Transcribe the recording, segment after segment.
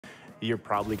you're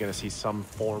probably going to see some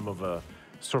form of a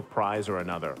surprise or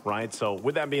another, right? So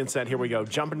with that being said, here we go.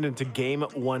 Jumping into game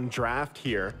 1 draft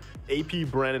here. AP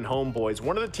BREN and Homeboys.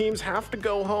 One of the teams have to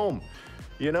go home,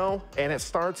 you know? And it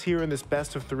starts here in this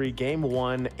best of 3 game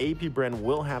 1. AP BREN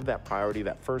will have that priority,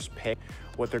 that first pick,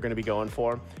 what they're going to be going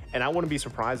for. And I wouldn't be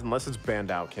surprised unless it's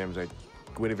banned out, Kim's like,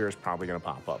 Guinevere is probably going to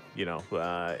pop up, you know,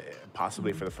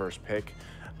 possibly for the first pick.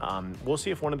 We'll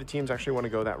see if one of the teams actually want to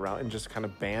go that route and just kind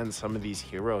of ban some of these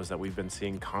heroes that we've been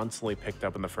seeing constantly picked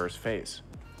up in the first phase.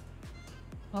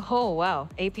 Oh, wow.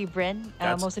 AP BREN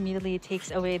most immediately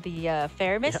takes away the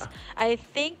Faramis. Yeah. I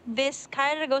think this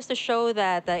kind of goes to show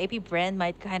that AP BREN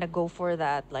might kind of go for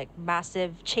that like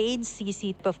massive chain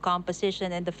CC type of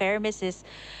composition, and the Faramis is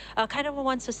kind of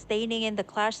one sustaining in the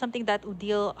clash, something that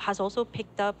Udil has also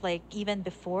picked up like even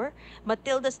before.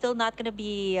 Matilda's still not going to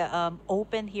be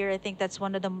open here. I think that's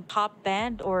one of the top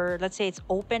banned, or let's say it's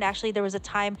open. Actually, there was a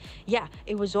time, yeah,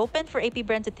 it was open for AP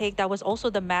BREN to take. That was also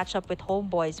the matchup with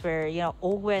Homeboys where, you know,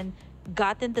 Owen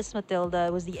got into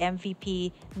Matilda, was the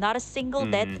MVP, not a single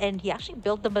death, and he actually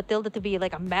built the Matilda to be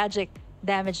like a magic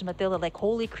damage Matilda, like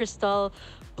Holy Crystal,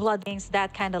 Blood Wings,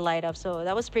 that kind of light up. So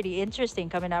that was pretty interesting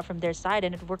coming out from their side,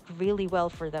 and it worked really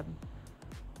well for them.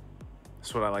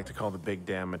 That's what I like to call the big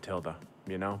damn Matilda,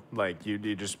 you know? Like you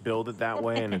just build it that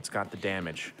way and it's got the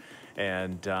damage.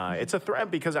 And it's a threat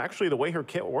because actually the way her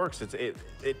kit works,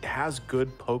 it has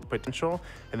good poke potential,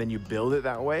 and then you build it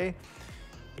that way,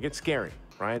 it gets scary.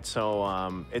 Right,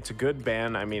 so it's a good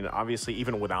ban. I mean, obviously,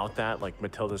 even without that, like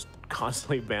Matilda's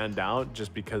constantly banned out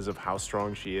just because of how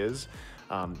strong she is.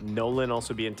 Nolan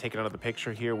also being taken out of the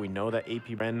picture here. We know that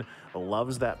AP BREN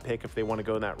loves that pick if they want to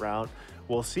go that route.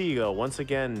 We'll see, though. Once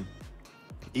again,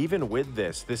 even with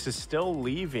this is still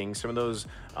leaving some of those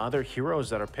other heroes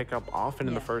that are picked up often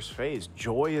in the first phase.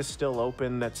 Joy is still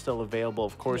open, that's still available.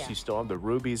 Of course, you still have the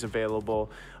rubies available.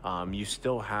 You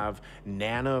still have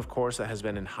Nana, of course, that has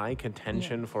been in high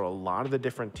contention for a lot of the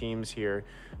different teams here.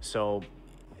 So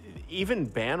even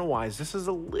ban-wise, this is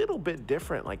a little bit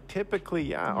different. Like typically,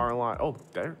 Arlot, oh,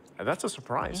 that's a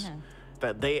surprise.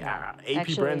 That they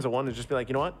AP BREN's the one to just be like,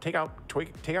 you know what, take out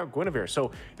Guinevere. So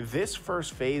this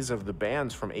first phase of the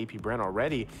bans from AP BREN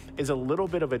already is a little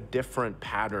bit of a different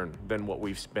pattern than what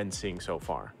we've been seeing so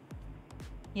far.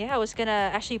 Yeah, I was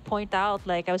gonna actually point out,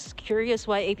 like, I was curious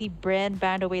why AP BREN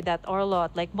banned away that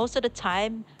Arlot. Like most of the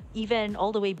time, even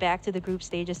all the way back to the group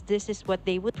stages, this is what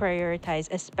they would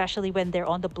prioritize, especially when they're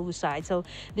on the blue side. So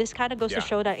this kind of goes to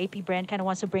show that AP BREN kind of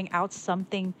wants to bring out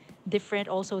something different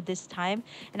also this time.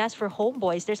 And as for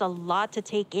Homeboys, there's a lot to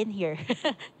take in here.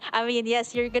 I mean,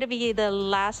 yes, you're going to be the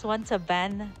last one to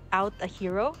ban out a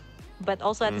hero, but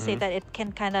also at the same that it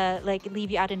can kind of like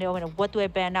leave you out in the open. What do I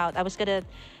ban out? I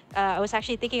was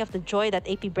actually thinking of the Joy that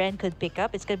AP BREN could pick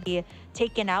up. It's going to be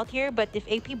taken out here, but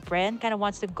if AP BREN kind of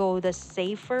wants to go the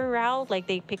safer route, like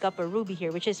they pick up a Ruby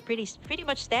here, which is pretty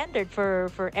much standard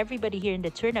for everybody here in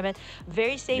the tournament.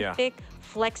 Very safe pick,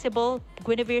 flexible.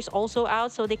 Guinevere's also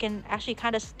out, so they can actually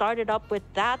kind of start it up with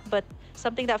that, but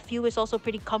something that Few is also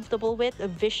pretty comfortable with. A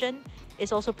Vision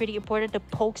is also pretty important, the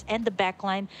pokes and the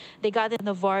backline. They got the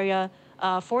Navaria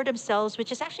for themselves,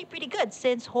 which is actually pretty good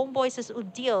since Homeboys'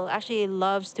 Udil actually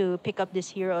loves to pick up this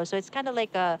hero. So it's kind of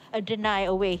like a deny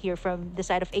away here from the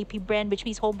side of AP BREN, which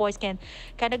means Homeboys can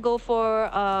kind of go for,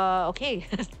 okay,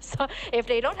 so if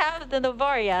they don't have the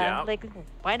Navaria, like,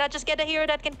 why not just get a hero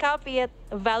that can copy it?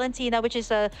 Valentina, which is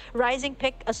a rising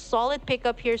pick, a solid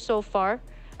pickup here so far.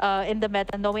 In the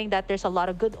meta, knowing that there's a lot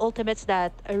of good ultimates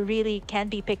that really can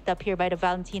be picked up here by the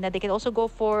Valentina. They can also go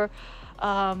for,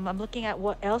 I'm looking at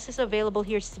what else is available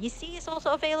here. CC is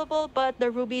also available, but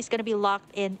the Ruby is going to be locked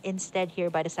in instead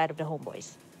here by the side of the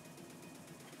Homeboys.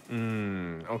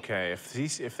 Okay,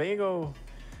 if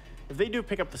they do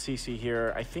pick up the CC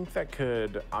here, I think that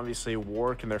could obviously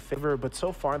work in their favor. But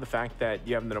so far, the fact that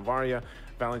you have the Navaria,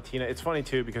 Valentina, it's funny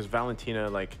too because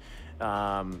Valentina, like,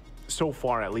 so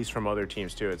far, at least from other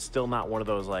teams too, it's still not one of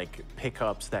those like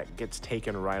pickups that gets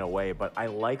taken right away. But I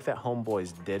like that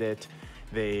Homeboys did it.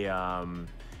 They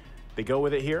go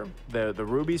with it here. The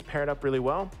Rubies paired up really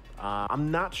well.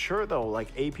 I'm not sure though,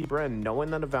 like AP BREN,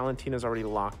 knowing that a Valentina's already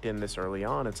locked in this early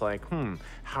on, it's like,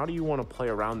 how do you want to play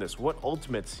around this? What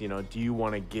ultimates, you know, do you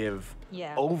want to give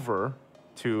over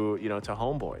to, you know, to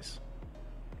Homeboys?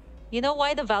 You know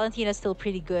why the Valentina is still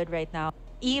pretty good right now?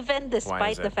 Even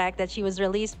despite the fact that she was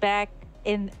released back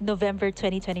in November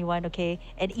 2021, okay?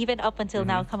 And even up until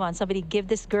now, come on, somebody give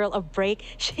this girl a break.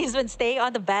 She's been staying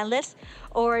on the ban list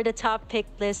or the top pick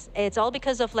list. It's all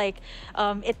because of like,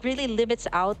 it really limits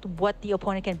out what the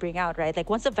opponent can bring out, right?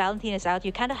 Like once the Valentina is out,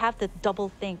 you kind of have to double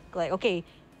think like, okay,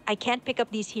 I can't pick up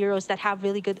these heroes that have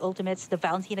really good ultimates. The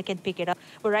Valentina can pick it up.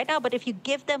 But right now, but if you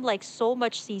give them like so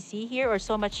much CC here or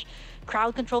so much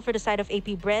crowd control for the side of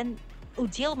AP Bren,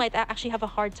 Udil might actually have a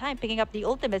hard time picking up the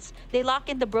ultimates. They lock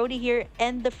in the Brody here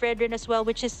and the Fredrin as well,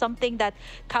 which is something that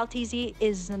Kaltizi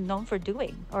is known for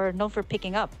doing or known for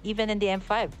picking up, even in the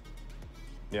M5.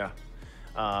 Yeah.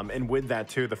 And with that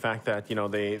too, the fact that, you know,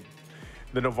 the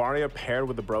Novaria paired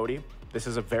with the Brody, this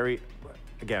is a very,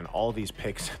 again, all these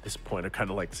picks at this point are kind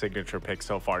of like signature picks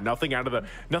so far. Nothing out of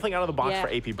the box for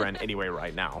AP Bren anyway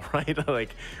right now, right?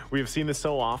 Like we've seen this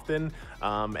so often,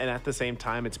 and at the same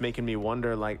time, it's making me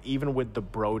wonder, like even with the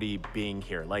Brody being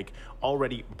here, like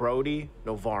already Brody,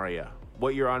 Novaria,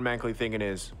 what you're automatically thinking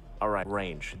is, all right,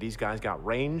 range. These guys got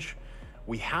range.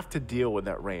 We have to deal with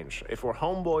that range. If we're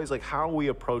homeboys, like how are we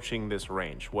approaching this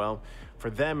range? Well, for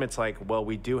them, it's like, well,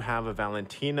 we do have a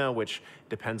Valentina, which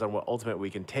depends on what ultimate we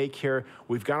can take here.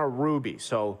 We've got a Ruby.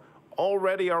 So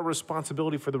already our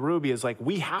responsibility for the Ruby is like,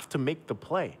 we have to make the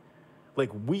play.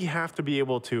 Like we have to be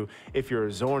able to, if you're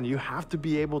a Zorn, you have to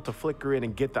be able to flicker in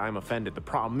and get the I'm offended. The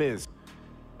problem is,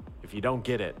 if you don't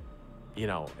get it, you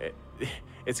know,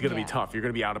 it's going to be tough. You're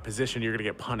going to be out of position. You're going to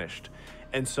get punished.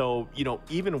 And so, you know,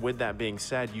 even with that being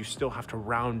said, you still have to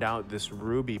round out this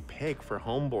Ruby pick for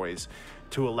homeboys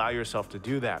to allow yourself to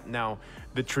do that. Now,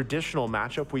 the traditional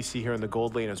matchup we see here in the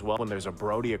gold lane as well, when there's a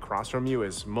Brody across from you,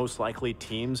 is most likely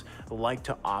teams like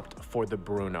to opt for the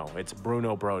Bruno. It's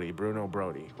Bruno Brody,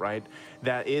 right?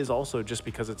 That is also just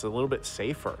because it's a little bit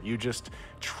safer. You just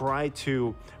try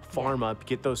to farm up,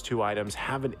 get those 2 items,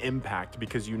 have an impact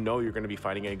because you know you're going to be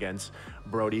fighting against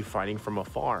Brody fighting from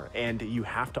afar. And you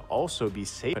have to also be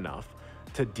safe enough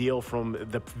to deal from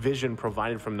the vision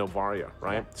provided from Novaria,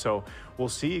 right? So we'll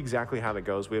see exactly how that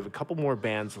goes. We have a couple more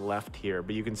bans left here,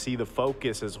 but you can see the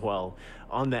focus as well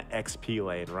on the XP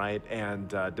lane, right? And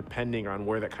depending on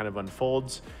where that kind of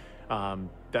unfolds,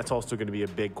 that's also going to be a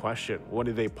big question. What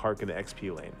do they park in the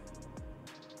XP lane?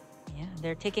 Yeah,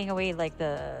 they're taking away like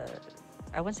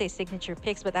I wouldn't say signature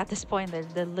picks, but at this point,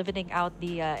 they're limiting out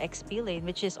the XP lane,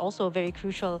 which is also very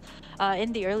crucial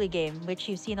in the early game, which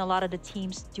you've seen a lot of the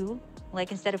teams do. Like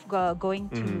instead of going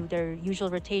to their usual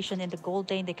rotation in the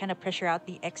gold lane, they kind of pressure out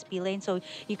the XP lane. So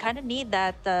you kind of need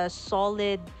that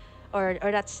solid or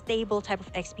that stable type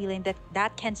of XP lane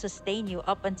that can sustain you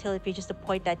up until it reaches the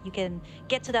point that you can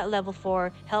get to that level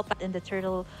 4, help out in the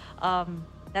turtle.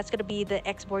 That's going to be the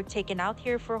X-Borg taken out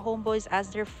here for homeboys as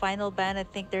their final ban. I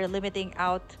think they're limiting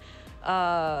out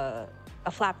a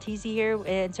Flap TZ here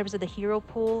in terms of the hero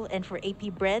pool. And for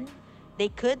AP Bren, they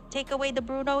could take away the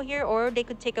Bruno here, or they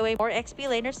could take away more XP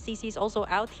laners. CC is also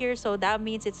out here, so that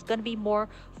means it's going to be more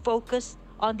focused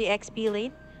on the XP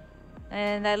lane.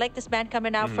 And I like this ban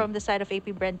coming out from the side of AP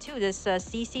Bren too. This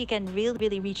CC can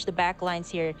really reach the back lines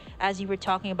here. As you were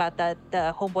talking about, that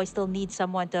the homeboy still needs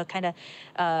someone to kind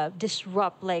of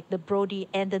disrupt like the Brody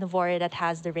and the Novaria that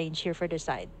has the range here for their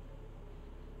side.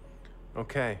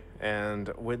 Okay, and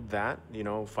with that, you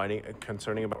know,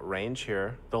 concerning about range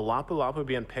here, the Lapu Lapu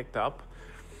being picked up,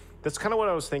 that's kind of what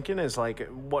I was thinking is like,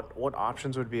 what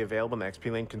options would be available in the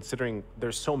XP lane, considering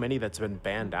there's so many that's been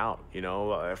banned out, you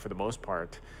know, for the most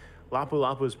part. Lapu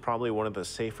Lapu is probably one of the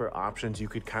safer options you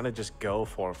could kind of just go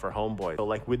for homeboy. So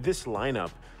like with this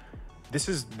lineup, this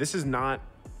is not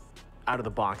out of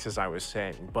the box, as I was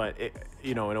saying, but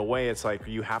you know, in a way, it's like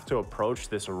you have to approach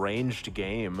this ranged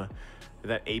game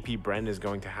that AP Bren is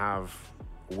going to have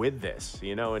with this,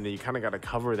 you know, and you kind of got to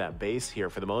cover that base here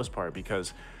for the most part,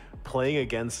 because playing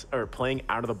against or playing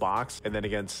out of the box and then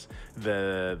against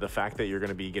the fact that you're going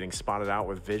to be getting spotted out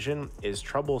with vision is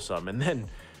troublesome. And then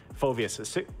Phoveus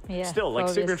is still like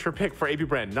signature pick for AP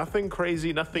Bren. Nothing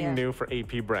crazy, nothing new for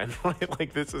AP Bren, right?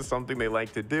 Like this is something they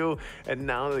like to do, and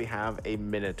now they have a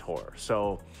Minotaur.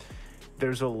 So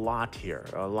there's a lot here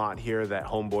that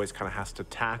homeboys kind of has to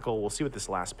tackle. We'll see what this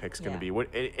last pick's going to be. What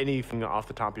anything off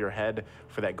the top of your head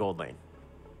for that gold lane?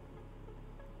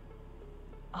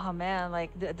 Oh man,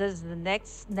 like does the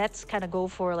Nets kind of go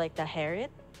for like the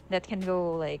Harriet that can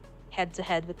go like head to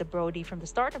head with the Brody from the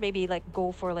start, or maybe like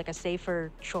go for like a safer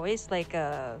choice like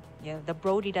you know, the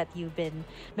Brody that you've been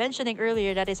mentioning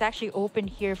earlier that is actually open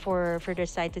here for their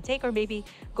side to take, or maybe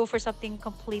go for something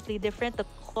completely different. The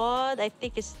Claude I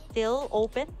think is still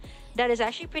open. That is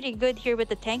actually pretty good here with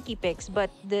the tanky picks, but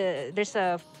there's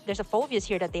a Phoveus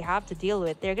here that they have to deal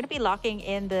with. They're going to be locking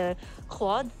in the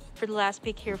Claude for the last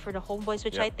pick here for the homeboys,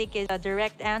 which I think is a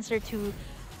direct answer to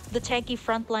the tanky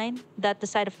front line that the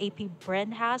side of AP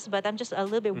Bren has. But I'm just a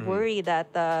little bit worried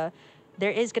that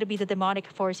there is going to be the demonic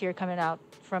force here coming out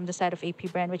from the side of AP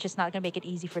Bren, which is not going to make it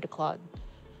easy for the Claude.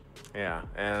 Yeah,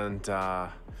 and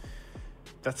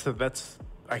that's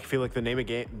I feel like the name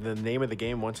of the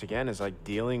game once again is like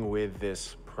dealing with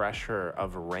this pressure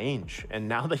of range. And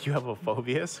now that you have a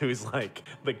Phobius who's like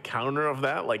the counter of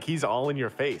that, like he's all in your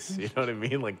face. You know what I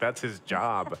mean? Like that's his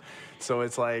job. So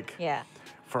it's like Yeah.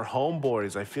 for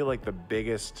Homeboys, I feel like the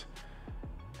biggest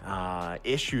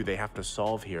issue they have to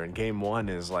solve here in game one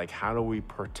is like, how do we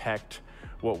protect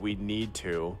what we need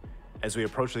to as we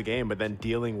approach the game, but then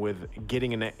dealing with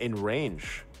getting in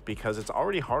range, because it's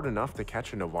already hard enough to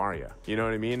catch a Novaria. You know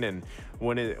what I mean? And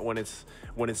when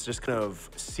it's just kind of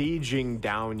sieging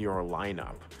down your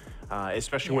lineup,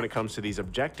 especially when it comes to these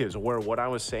objectives, where what I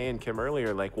was saying, Kim,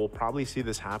 earlier, like we'll probably see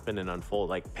this happen and unfold.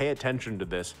 Like pay attention to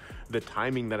this, the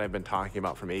timing that I've been talking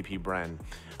about from AP BREN.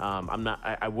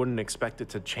 I wouldn't expect it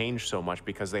to change so much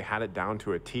because they had it down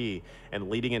to a T, and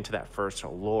leading into that first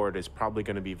Lord is probably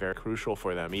going to be very crucial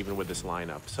for them, even with this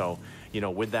lineup. So, you know,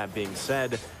 with that being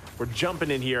said, we're jumping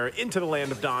in here into the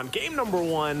Land of Dawn. Game number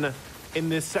 1 in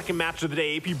this second match of the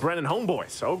day, AP BREN and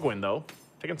Homeboys. Ogwin, though,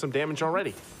 taking some damage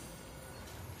already.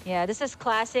 Yeah, this is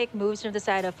classic moves from the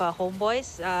side of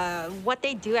Homeboys. What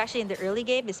they do actually in the early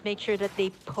game is make sure that they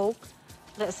poke,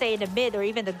 let's say in the mid or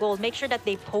even the gold, make sure that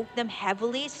they poke them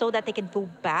heavily so that they can go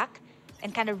back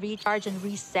and kind of recharge and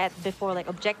reset before like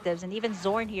objectives. And even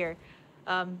Zorn here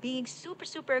being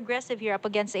super aggressive here up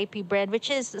against AP BREN,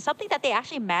 which is something that they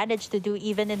actually managed to do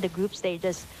even in the group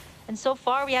stages. And so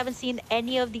far, we haven't seen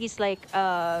any of these like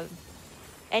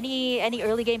any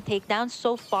early game takedowns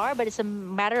so far, but it's a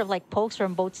matter of like pokes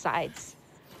from both sides.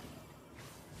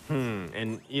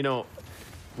 And you know,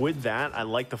 with that, I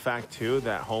like the fact too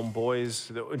that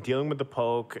Homeboys dealing with the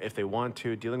poke, if they want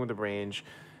to, dealing with the range,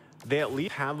 they at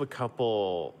least have a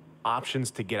couple options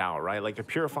to get out, right? Like the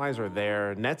Purifies are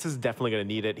there. Nets is definitely going to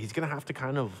need it. He's going to have to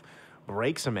kind of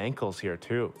break some ankles here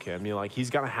too, Kim. You know, like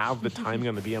he's got to have the timing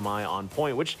on the BMI on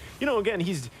point, which, you know, again,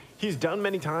 he's done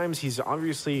many times. He's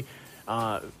obviously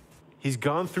he's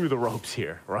gone through the ropes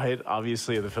here, right?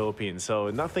 Obviously, of the Philippines,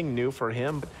 so nothing new for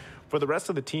him. But for the rest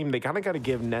of the team, they kind of got to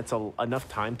give Nets enough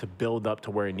time to build up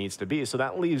to where he needs to be. So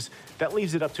that leaves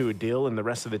it up to Adil and the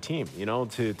rest of the team, you know,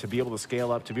 to be able to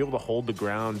scale up, to be able to hold the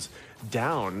grounds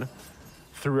down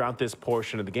throughout this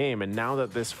portion of the game. And now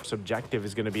that this subjective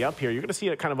is going to be up here, you're going to see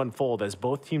it kind of unfold as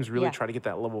both teams really try to get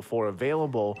that level 4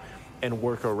 available and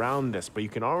work around this. But you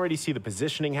can already see the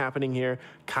positioning happening here.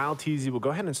 Kyle Teasy will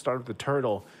go ahead and start with the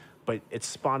turtle, but it's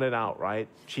spotted out, right?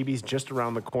 Chibi's just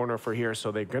around the corner for here,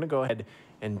 so they're going to go ahead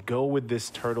and go with this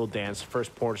turtle dance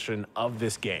first portion of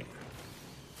this game.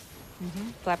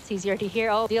 Flapteasy already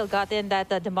here. Oh, Deal got in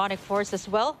that demonic force as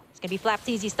well. It's going to be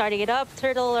Flapteasy starting it up.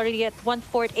 Turtle already at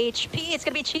 1/4 HP. It's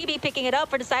going to be Chibi picking it up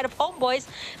for the side of Homeboys.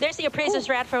 There's the Appraiser's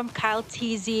Rat from Kyle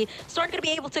Teasy. Storm going to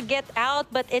be able to get out,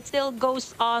 but it still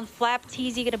goes on.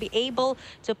 Flapteasy going to be able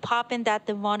to pop in that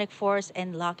demonic force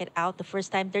and lock it out the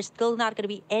first time. There's still not going to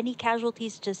be any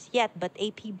casualties just yet, but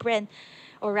AP BREN,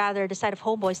 or rather the side of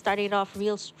Homeboys, starting it off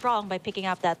real strong by picking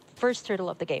up that first turtle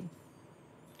of the game.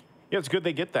 Yeah, it's good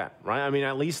they get that, right? I mean,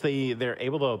 at least they're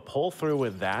able to pull through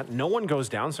with that. No one goes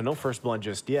down, so no first blood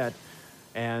just yet.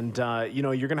 And, you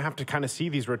know, you're going to have to kind of see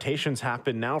these rotations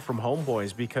happen now from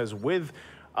Homeboys, because with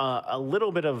a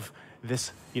little bit of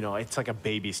this, you know, it's like a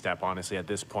baby step, honestly, at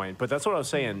this point. But that's what I was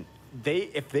saying.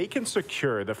 If they can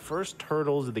secure the first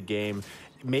turtles of the game,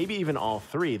 maybe even all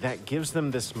 3, that gives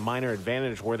them this minor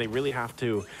advantage where they really have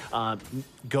to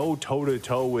go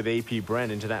toe-to-toe with AP BREN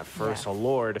into that first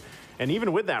Lord. And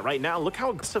even with that, right now, look how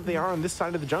aggressive they are on this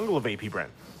side of the jungle of AP BREN.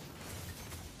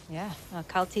 Yeah,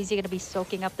 Kyle Teasy going to be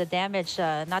soaking up the damage.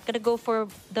 Not going to go for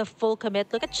the full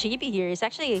commit. Look at Chibi here. He's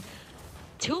actually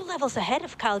 2 levels ahead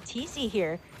of Kyle Teasy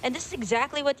here. And this is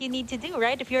exactly what you need to do,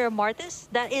 right? If you're a Martis,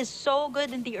 that is so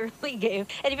good in the early game.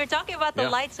 And if you're talking about the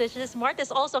light switch, this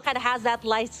Martis also kind of has that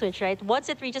light switch, right? Once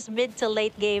it reaches mid to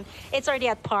late game, it's already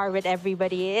at par with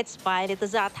everybody. It's fine. It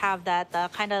does not have that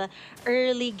kind of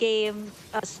early game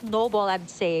snowball, I'd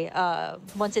say,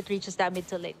 once it reaches that mid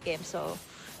to late game. So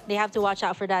they have to watch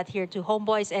out for that here to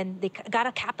Homeboys, and they got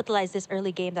to capitalize this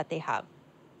early game that they have.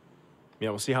 Yeah,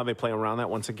 we'll see how they play around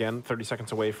that once again. 30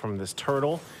 seconds away from this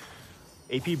turtle.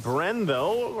 AP BREN,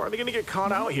 though, are they going to get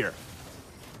caught out here?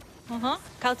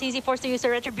 Kyle Teasy forced to use a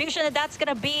retribution, and that's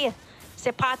going to be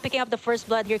Sepat picking up the first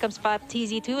blood. Here comes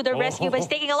Teasy to the rescue, but he's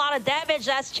taking a lot of damage.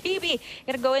 That's Chibi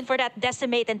going to go in for that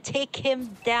decimate and take him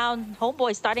down.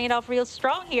 Homeboy starting it off real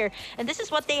strong here. And this is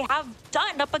what they have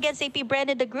done up against AP BREN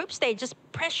in the group stage. Just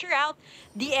pressure out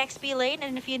the XP lane.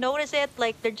 And if you notice it,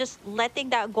 like they're just letting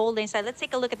that gold lane side. Let's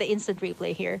take a look at the instant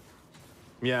replay here.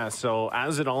 Yeah, so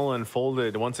as it all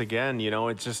unfolded, once again, you know,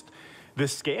 it's just the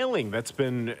scaling that's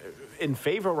been in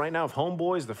favor right now of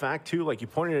Homeboys. The fact, too, like you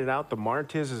pointed it out, the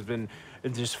Martiz has been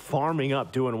just farming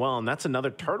up, doing well. And that's another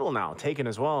turtle now taken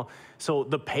as well. So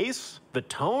the pace, the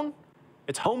tone,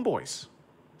 it's Homeboys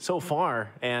so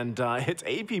far. And it's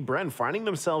AP BREN finding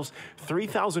themselves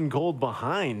 3,000 gold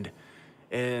behind.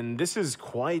 And this is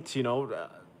quite, you know,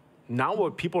 not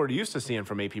what people are used to seeing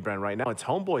from AP BREN right now. It's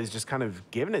Homeboys just kind of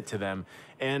giving it to them.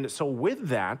 And so with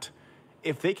that,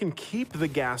 if they can keep the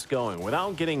gas going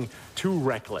without getting too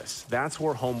reckless, that's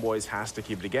where Homeboys has to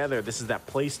keep it together. This is that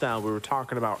play style we were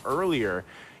talking about earlier,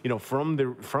 you know, from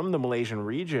the Malaysian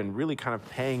region, really kind of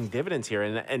paying dividends here.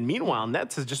 And meanwhile,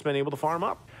 Nets has just been able to farm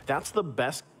up. That's the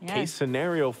best case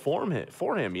scenario for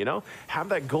him, you know? Have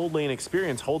that gold lane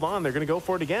experience. Hold on, they're going to go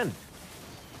for it again.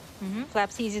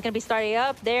 Flapsies is going to be starting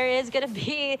up. There is going to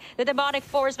be the demonic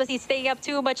force, but he's taking up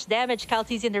too much damage.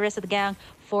 Kaltizi and the rest of the gang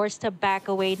forced to back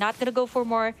away. Not going to go for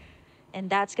more. And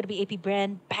that's going to be AP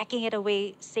BREN backing it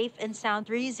away safe and sound.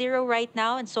 3-0 right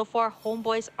now. And so far,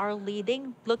 Homeboys are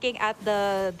leading. Looking at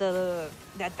the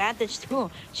advantage too.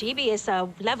 Chibi is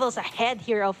levels ahead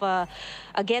here of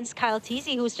against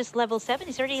Kaltizi, who's just level 7.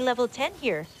 He's already level 10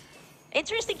 here.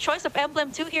 Interesting choice of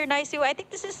emblem too here, Naisu. I think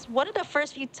this is one of the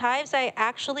first few times I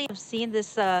actually have seen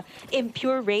this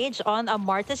impure rage on a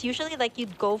Martis. Usually, like,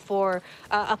 you'd go for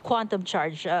a quantum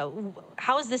charge.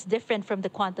 How is this different from the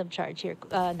quantum charge here,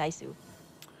 Naisu?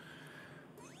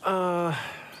 I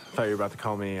thought you were about to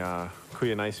call me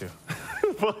Kuya Naisu.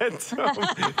 But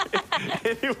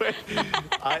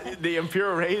anyway, the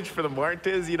impure rage for the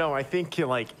Martis, you know, I think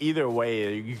like either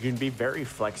way, you can be very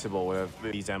flexible with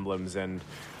these emblems. And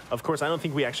of course, I don't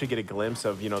think we actually get a glimpse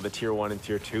of, you know, the tier 1 and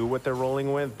tier 2, what they're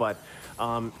rolling with, but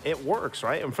it works,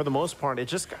 right? And for the most part,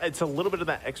 it's a little bit of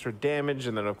that extra damage.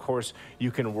 And then of course,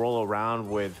 you can roll around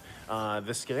with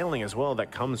the scaling as well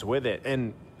that comes with it.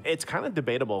 And it's kind of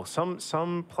debatable.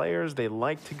 Some players, they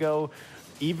like to go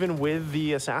even with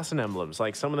the assassin emblems.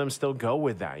 Like, some of them still go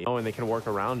with that, you know, and they can work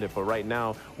around it. But right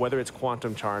now, whether it's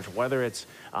quantum charge, whether it's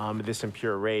this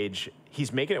impure rage,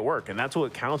 he's making it work. And that's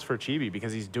what counts for Chibi,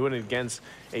 because he's doing it against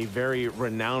a very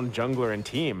renowned jungler and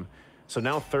team. So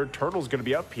now third turtle's going to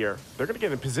be up here. They're going to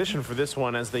get in position for this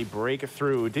one as they break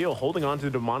through. Deal holding on to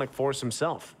the demonic force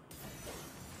himself.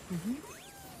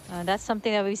 That's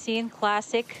something that we've seen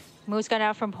classic moves gone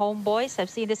out from Homeboys. I've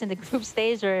seen this in the group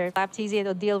stage where Lapteezy and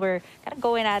Odile were kind of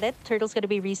going at it. Turtle's going to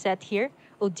be reset here.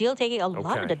 Odile taking a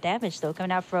lot of the damage, though,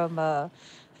 coming out from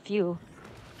Few.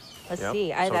 Let's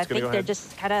see. I think they're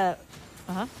just kind of...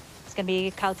 It's going to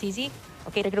be Kaltizi.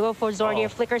 Okay, they're going to go for Zord here.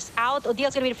 Flickers out.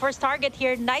 Odile's going to be the first target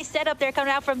here. Nice setup there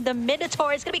coming out from the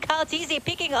Minotaur. It's going to be Kaltizi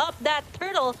picking up that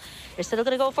turtle. They're still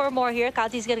going to go for more here.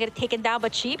 Kaltizi's going to get taken down,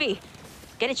 but Chibi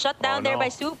getting shut down there by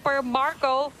Super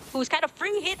Marco, who's kind of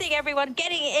free hitting everyone,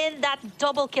 getting in that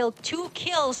double kill. 2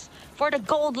 kills for the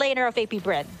gold laner of AP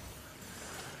BREN.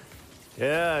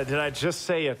 Yeah, did I just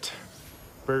say it,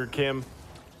 Burger Kim?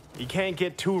 You can't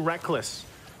get too reckless.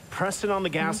 Pressing on the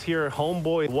gas here,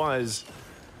 Homeboy was,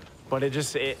 but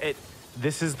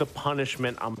this is the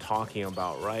punishment I'm talking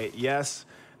about, right? Yes,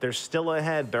 they're still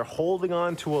ahead. They're holding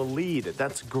on to a lead.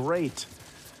 That's great.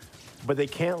 But they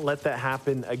can't let that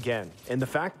happen again. And the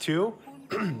fact, too,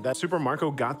 that Super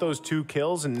Marco got those 2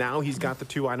 kills, and now he's got the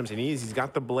 2 items he needs. He's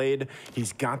got the Blade.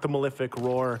 He's got the Malefic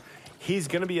Roar. He's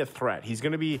going to be a threat. He's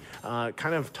going to be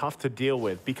kind of tough to deal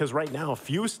with, because right now,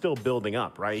 Few's still building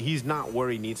up, right? He's not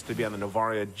where he needs to be on the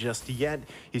Novaria just yet.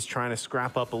 He's trying to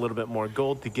scrap up a little bit more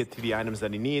gold to get to the items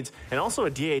that he needs. And also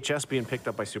a DHS being picked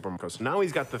up by Super Marco. So now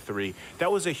he's got the 3.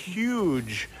 That was a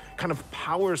huge kind of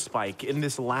power spike in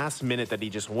this last minute that he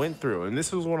just went through. And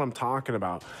this is what I'm talking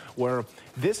about, where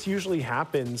this usually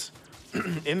happens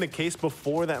in the case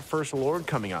before that first Lord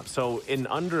coming up. So in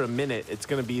under a minute, it's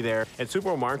going to be there. And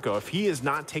Super Marco, if he is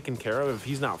not taken care of, if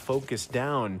he's not focused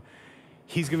down,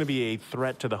 he's going to be a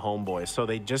threat to the Homeboys. So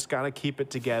they just got to keep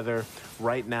it together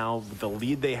right now. The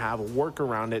lead they have, work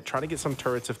around it, try to get some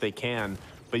turrets if they can.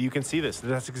 But you can see this.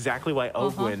 That's exactly why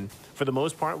Ogwin, for the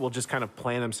most part, will just kind of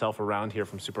plan himself around here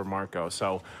from Super Marco.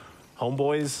 So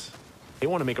Homeboys, they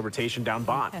want to make a rotation down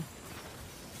bot.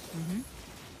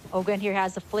 Ogren here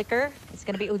has the flicker. It's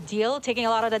going to be Odile taking a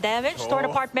lot of the damage. Torn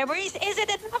apart memories. Is it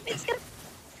enough? It's gonna...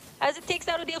 As it takes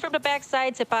out Odile from the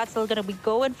backside, Sepat's still going to be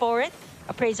going for it.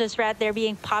 Appraiser's Rat there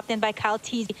being popped in by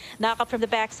Kaltizi. Knock up from the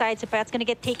backside. Sepat's going to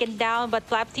get taken down, but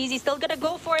Flapteezy's still going to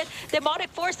go for it. Demonic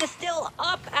Force is still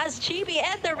up as Chibi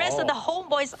and the rest of the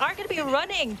Homeboys are going to be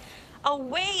running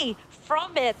away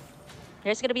from it.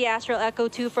 There's going to be Astral Echo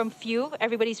too from Few.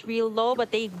 Everybody's real low,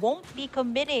 but they won't be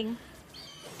committing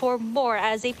for more,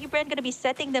 as AP Bren going to be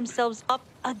setting themselves up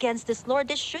against this Lord.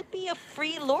 This should be a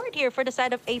free Lord here for the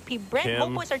side of AP Bren. Kim,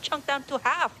 Homeboys are chunked down to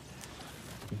half.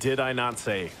 did I not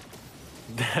say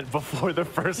that before the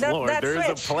first Lord, there is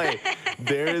a play.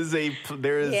 there is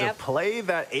a play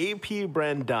that AP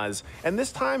Bren does, and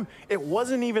this time it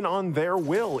wasn't even on their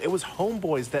will. It was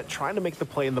Homeboys that tried to make the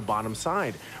play in the bottom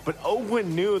side. But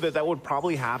Owen knew that that would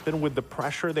probably happen with the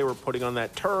pressure they were putting on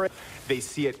that turret. They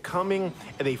see it coming,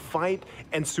 and they fight.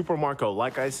 And Super Marco,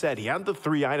 like I said, he had the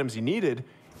 3 items he needed.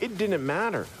 It didn't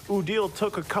matter. Udil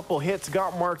took a couple hits,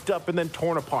 got marked up, and then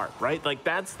torn apart, right? Like,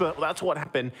 that's what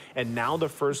happened, and now the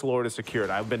first Lord is secured.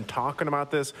 I've been talking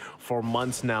about this for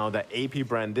months now, that AP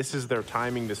Bren, this is their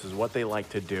timing, this is what they like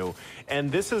to do.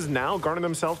 And this has now garnered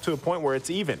themselves to a point where it's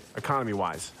even,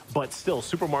 economy-wise. But still,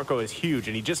 Super Marco is huge,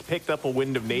 and he just picked up a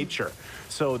Wind of Nature.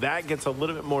 So that gets a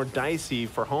little bit more dicey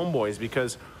for Homeboys,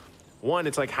 because one,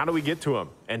 it's like, how do we get to him?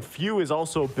 And Few is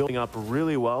also building up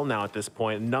really well now at this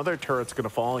point. Another turret's going to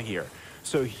fall here.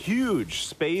 So huge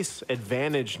space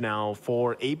advantage now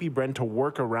for AP Bren to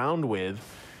work around with.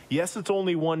 Yes, it's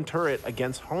only 1 turret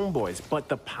against Homeboys, but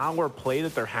the power play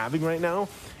that they're having right now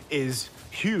is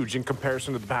huge in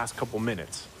comparison to the past couple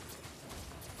minutes.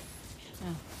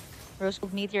 Rose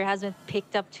Gold Meteor has been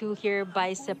picked up too here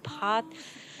by Sepat.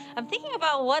 I'm thinking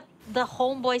about what the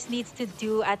Homeboys needs to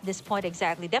do at this point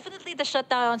exactly. Definitely the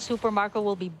shutdown on Super Marco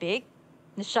will be big.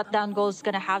 The shutdown goal is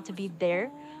going to have to be there.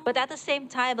 But at the same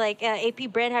time, like AP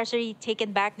Bren has already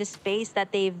taken back the space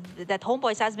that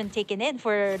Homeboys has been taken in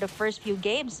for the first few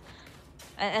games.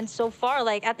 And so far,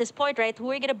 like at this point, right, who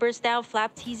are going to burst down?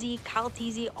 Flap TZ, Cal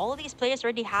TZ, all these players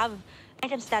already have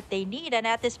items that they need. And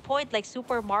at this point, like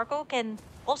Super Marco can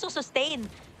also sustain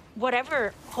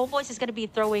whatever Homeboys is going to be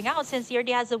throwing out, since he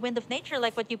already has the Wind of Nature,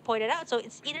 like what you pointed out. So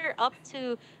it's either up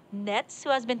to Nets, who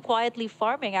has been quietly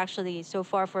farming actually so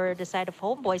far for the side of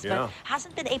Homeboys, but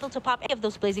hasn't been able to pop any of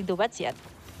those Blazing Duets yet.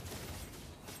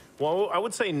 Well, I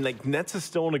would say like Nets is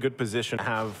still in a good position to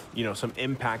have, you know, some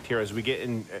impact here as we get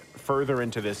in further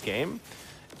into this game.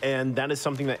 And that is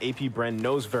something that AP Bren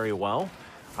knows very well.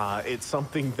 It's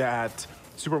something that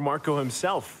Super Marco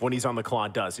himself, when he's on the claw,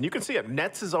 does. And you can see it.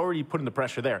 Nets is already putting the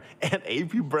pressure there. And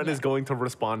AP Bren is going to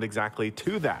respond exactly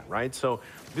to that, right? So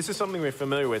this is something we're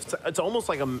familiar with. It's almost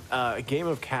like a game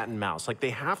of cat and mouse. Like,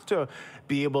 they have to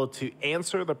be able to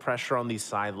answer the pressure on these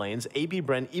side lanes. AP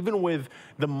Bren, even with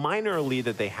the minor lead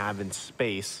that they have in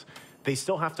space, they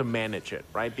still have to manage it,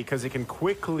 right? Because it can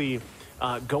quickly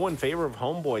go in favor of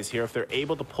Homeboys here if they're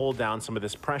able to pull down some of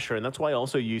this pressure. And that's why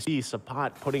also you see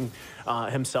Sapat putting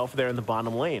himself there in the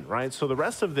bottom lane, right? So the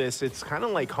rest of this, it's kind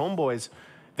of like Homeboys,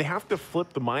 they have to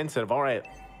flip the mindset of, all right,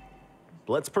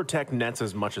 let's protect Nets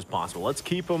as much as possible. Let's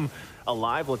keep him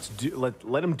alive.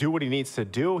 Let him do what he needs to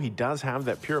do. He does have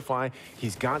that Purify.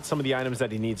 He's got some of the items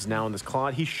that he needs now in this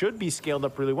Claude. He should be scaled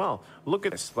up really well. Look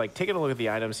at this. Like, taking a look at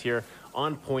the items here.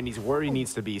 On point. He's where he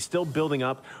needs to be. Still building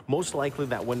up. Most likely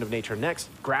that Wind of Nature next.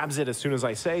 Grabs it as soon as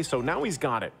I say. So now he's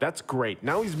got it. That's great.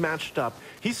 Now he's matched up.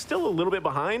 He's still a little bit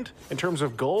behind in terms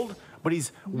of gold, but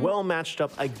he's well matched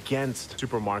up against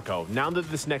Super Marco. Now that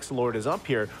this next Lord is up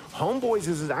here, Homeboys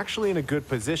is actually in a good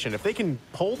position. If they can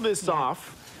pull this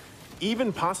off,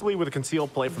 even possibly with a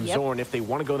concealed play from Zorn, if they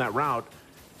want to go that route,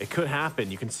 it could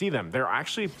happen. You can see them. They're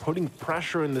actually putting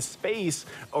pressure in the space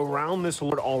around this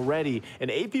Lord already, and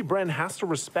AP Bren has to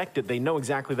respect it. They know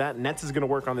exactly that. Nets is going to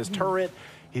work on this turret.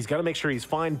 He's got to make sure he's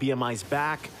fine. BMI's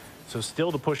back. So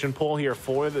still the push and pull here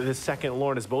for the second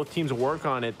Lord as both teams work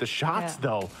on it. The shots,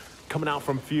 though, coming out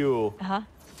from Few, they're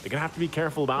going to have to be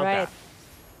careful about that.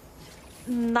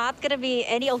 Not going to be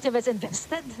any ultimates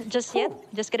invested just yet.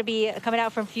 Just going to be coming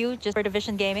out from Few, just for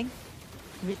Division Gaming.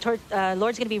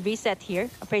 Lord's going to be reset here.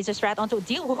 Appraiser strat onto a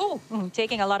deal. Woohoo!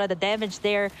 Taking a lot of the damage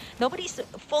there. Nobody's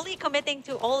fully committing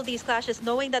to all of these clashes,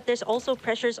 knowing that there's also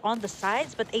pressures on the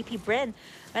sides. But AP Bren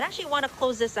might actually want to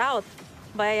close this out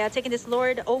by taking this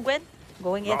Lord Ogwen,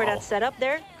 going in for that setup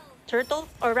there. Turtle,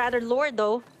 or rather Lord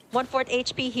though, 1/4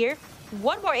 HP here.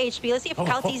 One more HP. Let's see if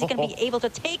Kaltizi can be able to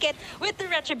take it with the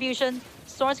Retribution.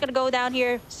 Storm's going to go down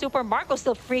here. Super Marco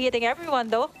still free hitting everyone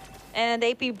though. And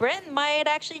AP Bren might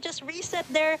actually just reset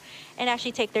there and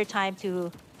actually take their time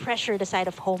to pressure the side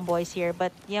of Homeboys here.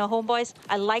 But, you know, Homeboys,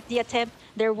 I like the attempt.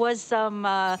 There was some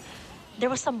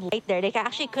light there. They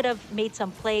actually could have made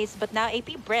some plays. But now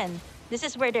AP Bren, this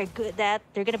is where they're good at.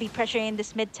 They're going to be pressuring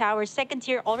this mid tower. Second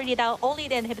tier already down. Only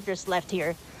the inhibitors left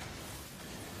here.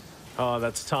 Oh,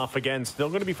 that's tough. Again, still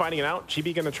going to be fighting it out.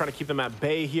 Chibi going to try to keep them at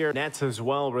bay here. Nets as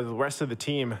well with the rest of the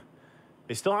team.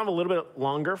 They still have a little bit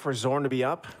longer for Zorn to be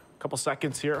up. Couple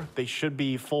seconds here. They should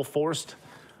be full forced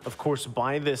of course,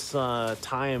 by this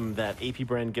time that AP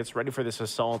BREN gets ready for this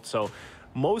assault. So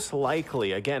most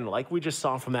likely, again, like we just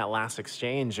saw from that last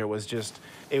exchange,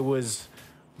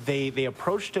 they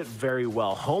approached it very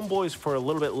well. Homeboys for a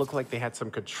little bit looked like they had some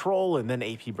control, and then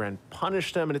AP BREN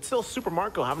punished them, and it's still Super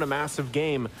Marco having a massive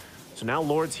game. So now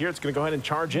Lord's here. It's going to go ahead and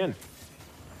charge in.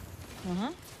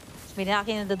 It's been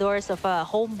knocking on the doors of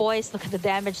Homeboys. Look at the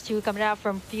damage too coming out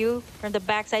from Few from the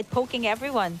backside, poking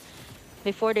everyone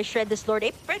before they shred this Lord.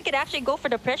 AP BREN can actually go for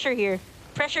the pressure here.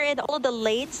 Pressure in all of the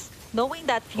lanes, knowing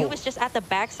that Few is just at the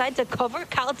backside to cover.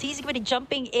 Kyle TZ going to be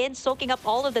jumping in, soaking up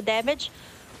all of the damage.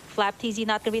 Flap TZ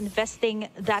not going to be investing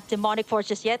that demonic force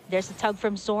just yet. There's a tug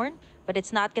from Zorn, but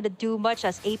it's not going to do much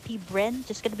as AP BREN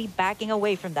just going to be backing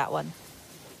away from that one.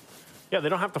 Yeah, they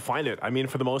don't have to find it. I mean,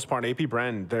 for the most part, AP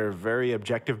BREN, they're very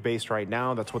objective-based right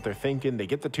now. That's what they're thinking. They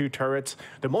get the 2 turrets.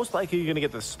 They're most likely going to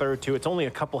get this third, too. It's only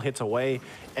a couple hits away,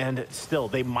 and still,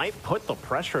 they might put the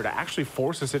pressure to actually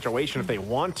force a situation if they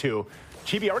want to.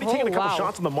 Chibi already taking a couple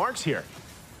shots on the marks here.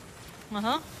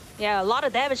 Yeah, a lot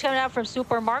of damage coming out from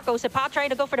Super Marco. Sepa trying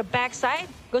to go for the backside.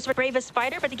 Goes for Bravest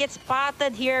Spider, but he gets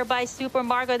spotted here by Super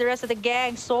Marco and the rest of the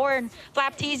gang. Zorn,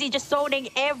 Flap TZ just zoning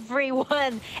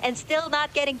everyone and still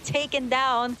not getting taken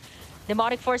down.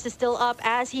 Demonic Force is still up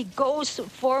as he goes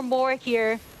for more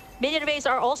here. Minion waves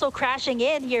are also crashing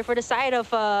in here for the side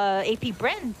of AP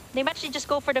BREN. They might actually just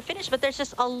go for the finish, but there's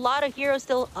just a lot of heroes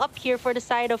still up here for the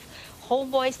side of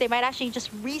Homeboys. They might actually just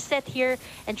reset here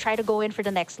and try to go in for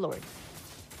the next Lord.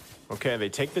 Okay, they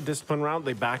take the discipline route,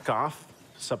 they back off.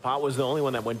 Sapat was the only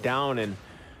one that went down, and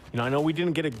I know we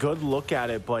didn't get a good look at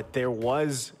it, but there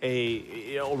was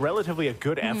a relatively a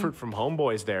good effort from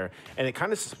Homeboys there, and it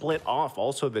kind of split off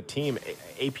also the team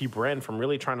AP BREN from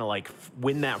really trying to like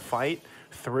win that fight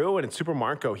through. And Super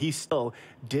Marco, he still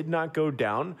did not go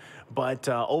down, but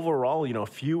overall,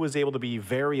 Few was able to be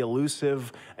very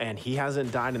elusive, and he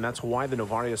hasn't died, and that's why the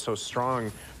Novaria is so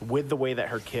strong with the way that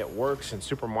her kit works and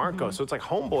Super Marco. So it's like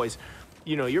Homeboys,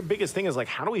 your biggest thing is like,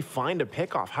 how do we find a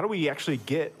pickoff? How do we actually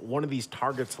get one of these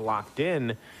targets locked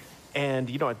in?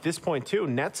 And, at this point, too,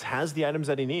 Nets has the items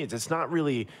that he needs. It's not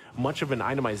really much of an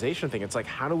itemization thing. It's like,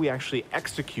 how do we actually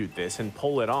execute this and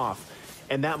pull it off?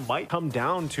 And that might come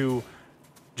down to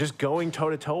just going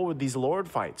toe-to-toe with these Lord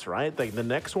fights, right? Like, the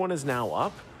next one is now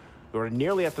up. We're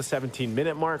nearly at the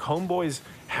 17-minute mark. Homeboys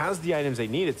has the items they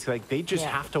need. It's like they just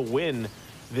have to win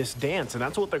this dance, and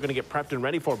that's what they're going to get prepped and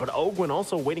ready for. But Ogwin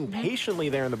also waiting patiently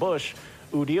there in the bush.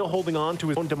 Udil holding on to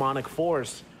his own demonic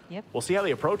force. We'll see how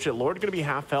they approach it. Lord going to be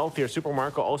half health here. Super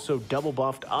Marco also double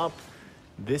buffed up.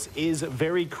 This is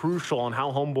very crucial on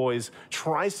how Homeboys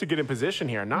tries to get in position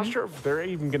here. Not sure if they're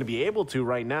even going to be able to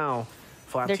right now.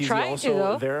 Flap TZ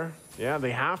also there. Yeah,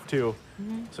 they have to.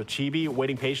 So Chibi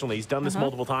waiting patiently. He's done this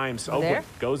multiple times. Ogwin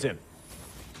goes in.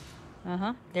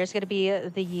 There's going to be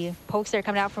the pokes there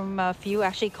coming out from Few,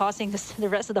 actually causing the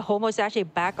rest of the Homos to actually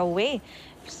back away.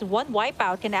 Just one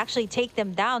wipeout can actually take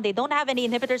them down. They don't have any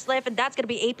inhibitors left, and that's going to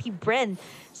be AP BREN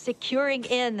securing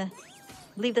in, I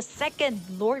believe, the second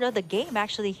Lord of the game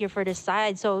actually here for this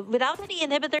side. So without any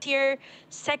inhibitors here,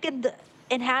 second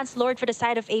enhanced Lord for the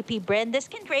side of AP BREN, this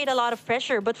can create a lot of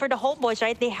pressure. But for the Homeboys,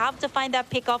 right, they have to find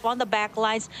that pickoff on the back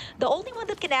lines. The only one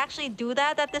that can actually do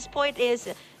that at this point is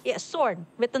Zorn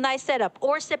with the nice setup,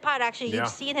 or Sepat. Actually, you've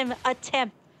seen him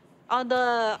attempt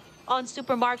on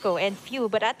Super Marco and Few,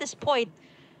 but at this point,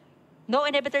 no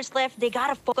inhibitors left. They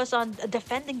gotta focus on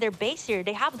defending their base here.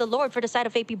 They have the Lord for the side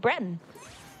of AP BREN.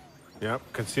 Yep,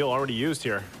 conceal already used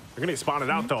here. They're gonna get spotted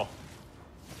out though.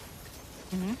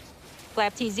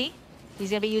 Flap TZ. He's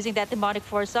going to be using that demonic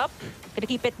force up. Going to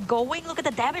keep it going. Look at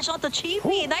the damage on the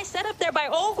Chibi. Nice setup there by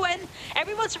Ogwin.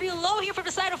 Everyone's real low here from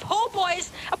the side of Homeboys.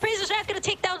 Appraiser's Wrath going to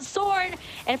take down Zorn.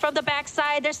 And from the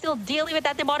backside, they're still dealing with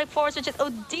that demonic force, which is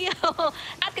Odile.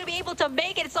 Not going to be able to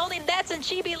make it. It's only Nets and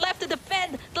Chibi left to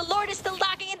defend. The Lord is still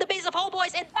knocking in the base of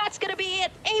Homeboys, and that's going to be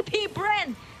it. AP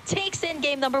BREN takes in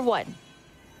game number 1.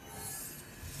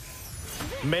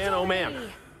 Man, oh man.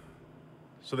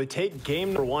 So they take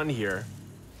game number 1 here.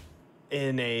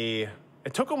 It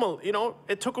took them,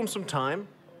 it took them some time,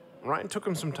 right? It took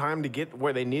them some time to get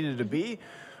where they needed to be.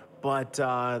 But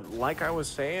like I was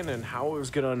saying, and how it was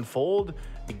going to unfold,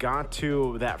 they got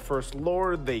to that first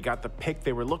Lord, they got the pick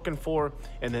they were looking for,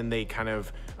 and then they kind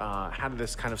of had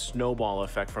this kind of snowball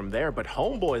effect from there. But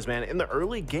Homeboys, man, in the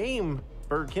early game,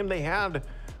 Kim, they had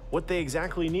what they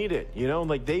exactly needed.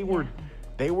 Like they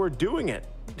were doing it.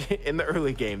 In the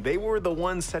early game, they were the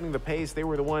ones setting the pace. They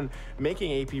were the one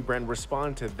making AP BREN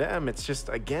respond to them. It's just,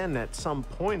 again, at some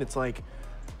point, it's like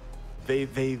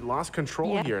they lost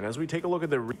control Yeah. here. And as we take a look at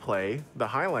the replay, the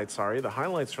highlights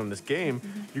from this game,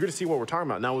 you're gonna see what we're talking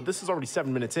about. Now, this is already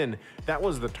 7 minutes in. That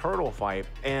was the turtle fight,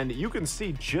 and you can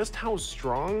see just how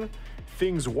strong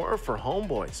things were for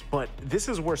Homeboys. But this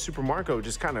is where Super Marco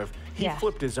just kind of, he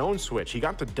flipped his own switch. He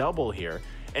got the double here.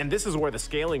 And this is where the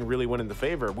scaling really went into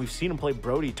favor. We've seen him play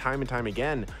Brody time and time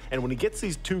again. And when he gets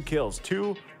these 2 kills,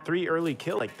 2-3 early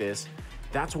kills like this,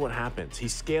 that's what happens. He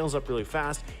scales up really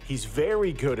fast. He's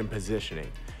very good in positioning.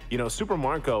 You know, Super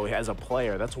Marco as a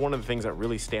player, that's one of the things that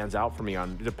really stands out for me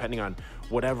on depending on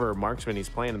whatever marksman he's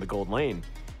playing in the gold lane.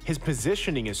 His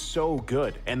positioning is so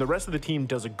good, and the rest of the team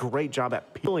does a great job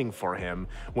at peeling for him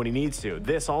when he needs to.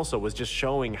 This also was just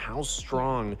showing how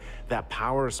strong that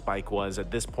power spike was at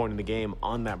this point in the game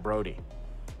on that Brody.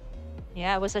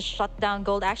 Yeah, it was a shutdown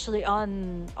gold actually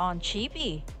on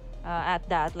Chibi at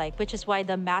that, like, which is why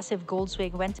the massive gold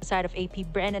swing went to the side of AP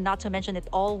BREN, and not to mention it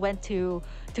all went to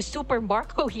Super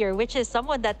Marco here, which is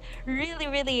someone that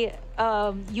really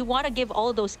you want to give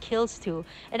all those kills to.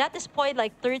 And at this point,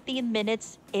 like 13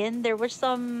 minutes in, there were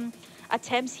some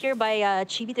attempts here by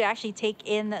Chibi to actually take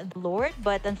in the Lord,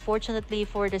 but unfortunately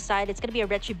for the side, it's going to be a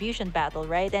retribution battle,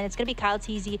 right? And it's going to be Kyle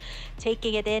TZ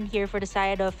taking it in here for the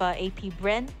side of AP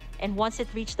BREN. And once it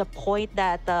reached the point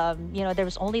that, you know, there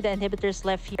was only the inhibitors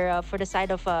left here for the side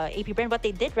of AP BREN, what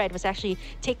they did right was actually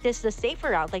take this the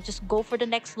safer route, like just go for the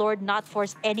next Lord, not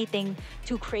force anything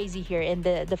too crazy here in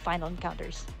the final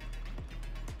encounters.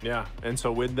 Yeah, and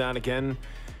so with that, again,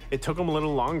 it took them a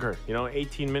little longer, you know,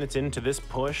 18 minutes into this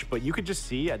push, but you could just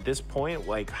see at this point,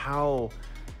 like how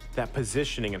that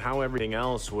positioning and how everything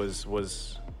else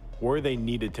was where they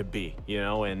needed to be, you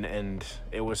know, and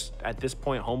it was at this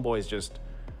point, Homeboys just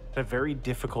a very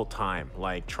difficult time,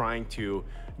 like trying to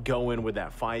go in with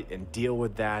that fight and deal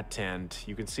with that. And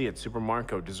you can see it, Super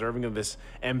Marco deserving of this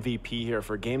MVP here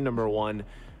for game number 1.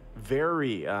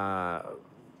 Very,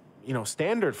 you know,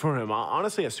 standard for him.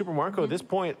 Honestly, at Super Marco at this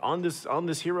point on this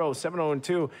hero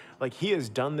 7-0-2, like he has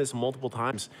done this multiple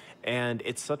times, and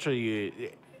it's such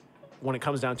a, when it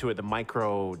comes down to it, the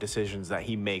micro decisions that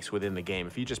he makes within the game.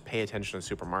 If you just pay attention to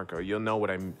Super Marco, you'll know what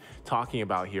I'm talking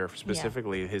about here,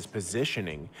 specifically his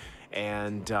positioning.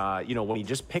 And, you know, when he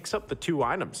just picks up the 2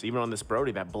 items, even on this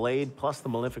Brody, that Blade plus the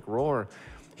Malefic Roar,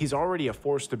 he's already a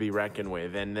force to be reckoned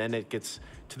with. And then it gets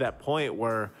to that point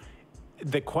where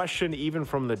the question, even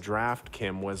from the draft,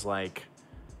 Kim, was like,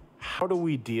 how do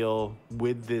we deal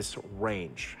with this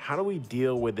range? How do we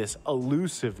deal with this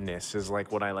elusiveness, is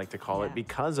like what I like to call it,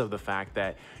 because of the fact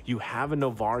that you have a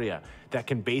Novaria that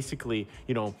can basically,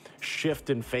 you know,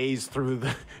 shift and phase through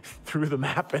the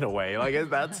map in a way. Like,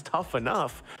 that's tough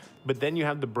enough. But then you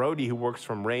have the Brody who works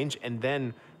from range, and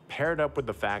then paired up with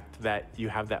the fact that you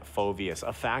have that Phoveus,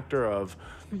 a factor of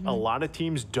a lot of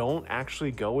teams don't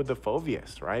actually go with the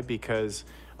Phoveus, right? Because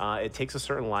it takes a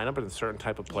certain lineup and a certain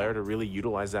type of player to really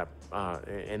utilize that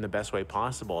in the best way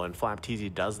possible. And Flap TZ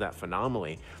does that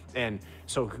phenomenally. And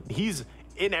so he's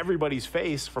in everybody's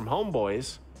face from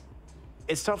Homeboys.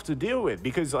 It's tough to deal with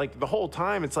because, like, the whole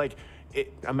time it's like,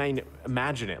 I mean,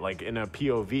 imagine it, like in a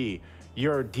POV,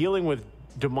 you're dealing with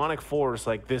demonic force,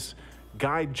 like this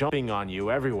guy jumping on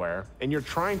you everywhere, and you're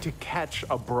trying to catch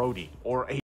a Brody or a